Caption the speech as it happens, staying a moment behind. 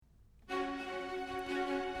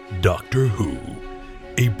Doctor Who,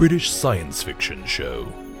 a British science fiction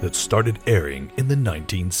show that started airing in the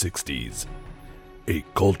 1960s. A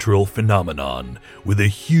cultural phenomenon with a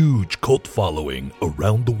huge cult following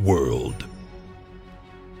around the world.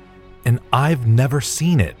 And I've never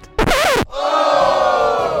seen it.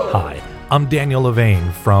 Hi, I'm Daniel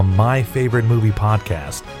Levane from My Favorite Movie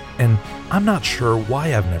Podcast, and I'm not sure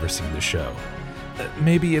why I've never seen the show.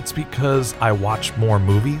 Maybe it's because I watch more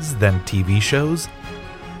movies than TV shows.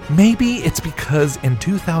 Maybe it's because in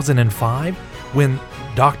 2005, when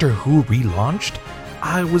Doctor Who relaunched,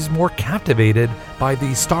 I was more captivated by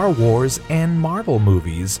the Star Wars and Marvel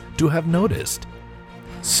movies to have noticed.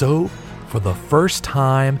 So, for the first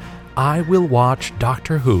time, I will watch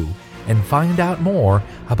Doctor Who and find out more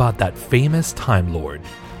about that famous Time Lord.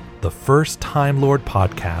 The First Time Lord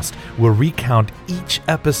podcast will recount each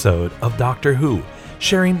episode of Doctor Who,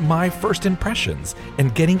 sharing my first impressions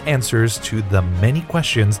and getting answers to the many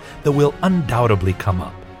questions that will undoubtedly come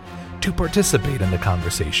up. To participate in the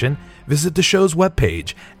conversation, visit the show's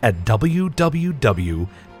webpage at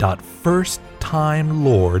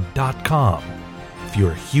www.firsttimelord.com. If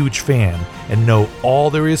you're a huge fan and know all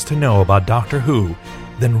there is to know about Doctor Who,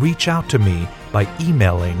 then reach out to me by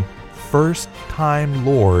emailing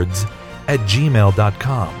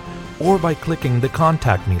firsttimelords@gmail.com or by clicking the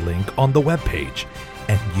Contact Me link on the webpage,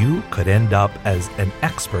 and you could end up as an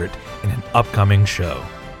expert in an upcoming show.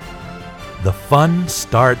 The fun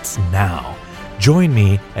starts now. Join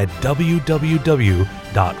me at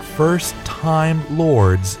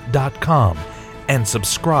www.firsttimelords.com and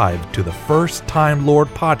subscribe to the First Time Lord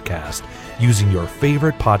podcast using your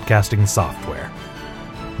favorite podcasting software.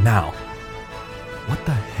 Now, what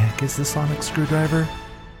the heck is the sonic screwdriver?